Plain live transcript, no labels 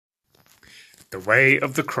The Way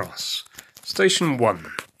of the Cross. Station 1.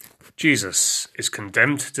 Jesus is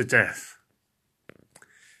condemned to death.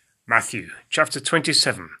 Matthew chapter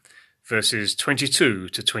 27, verses 22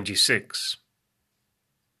 to 26.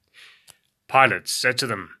 Pilate said to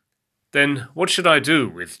them, "Then what should I do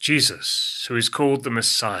with Jesus, who is called the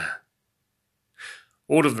Messiah?"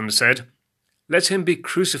 All of them said, "Let him be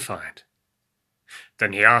crucified."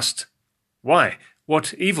 Then he asked, "Why?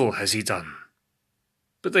 What evil has he done?"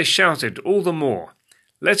 But they shouted all the more,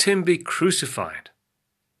 "Let him be crucified."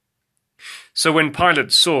 So when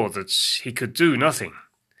Pilate saw that he could do nothing,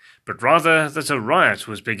 but rather that a riot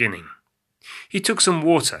was beginning, he took some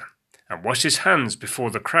water and washed his hands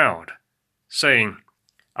before the crowd, saying,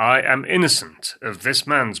 "I am innocent of this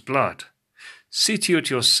man's blood. See to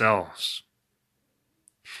it yourselves."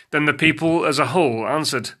 Then the people as a whole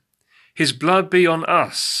answered, "His blood be on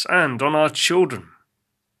us and on our children."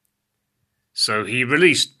 So he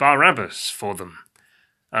released Barabbas for them,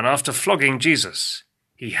 and after flogging Jesus,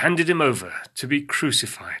 he handed him over to be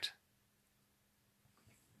crucified.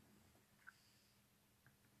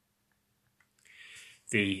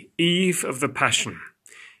 The eve of the Passion,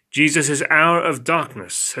 Jesus' hour of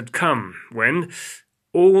darkness had come when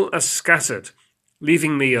all are scattered,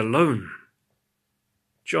 leaving me alone.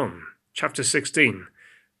 John chapter 16,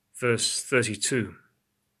 verse 32.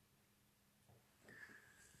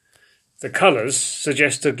 The colours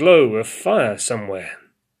suggest a glow of fire somewhere,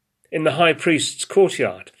 in the high priest's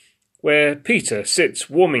courtyard, where Peter sits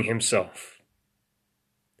warming himself.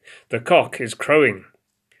 The cock is crowing,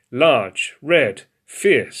 large, red,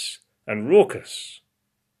 fierce, and raucous.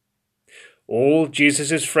 All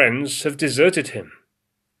Jesus' friends have deserted him.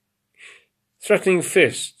 Threatening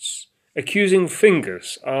fists, accusing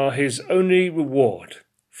fingers are his only reward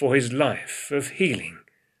for his life of healing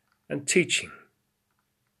and teaching.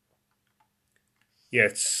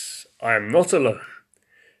 Yet I am not alone,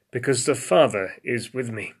 because the Father is with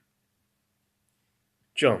me.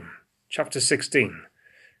 John chapter 16,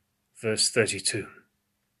 verse 32.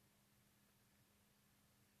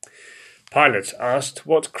 Pilate asked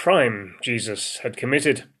what crime Jesus had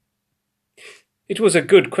committed. It was a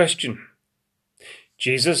good question.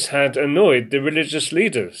 Jesus had annoyed the religious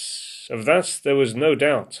leaders, of that there was no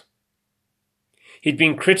doubt. He'd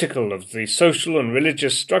been critical of the social and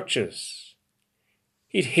religious structures.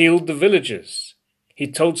 He'd healed the villagers. He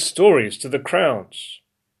told stories to the crowds.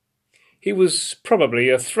 He was probably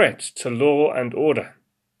a threat to law and order.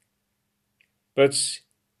 But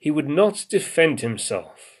he would not defend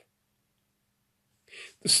himself.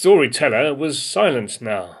 The storyteller was silent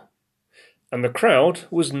now, and the crowd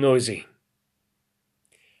was noisy.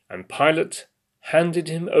 And Pilate handed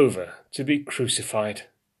him over to be crucified.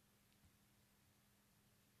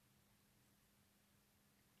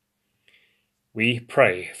 We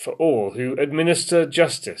pray for all who administer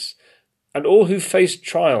justice and all who face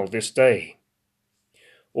trial this day,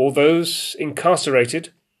 all those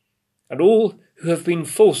incarcerated and all who have been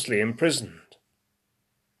falsely imprisoned.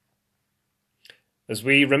 As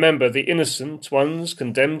we remember the innocent ones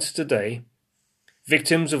condemned today,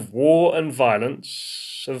 victims of war and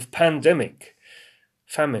violence, of pandemic,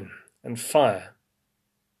 famine and fire,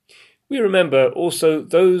 we remember also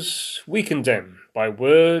those we condemn by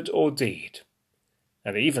word or deed,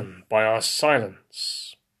 and even by our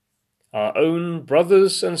silence, our own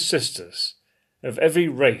brothers and sisters of every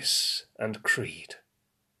race and creed.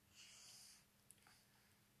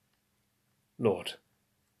 Lord,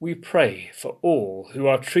 we pray for all who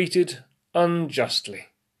are treated unjustly.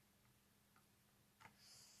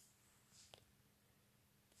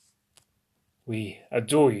 We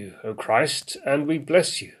adore you, O Christ, and we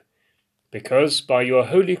bless you, because by your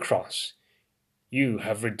holy cross you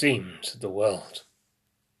have redeemed the world.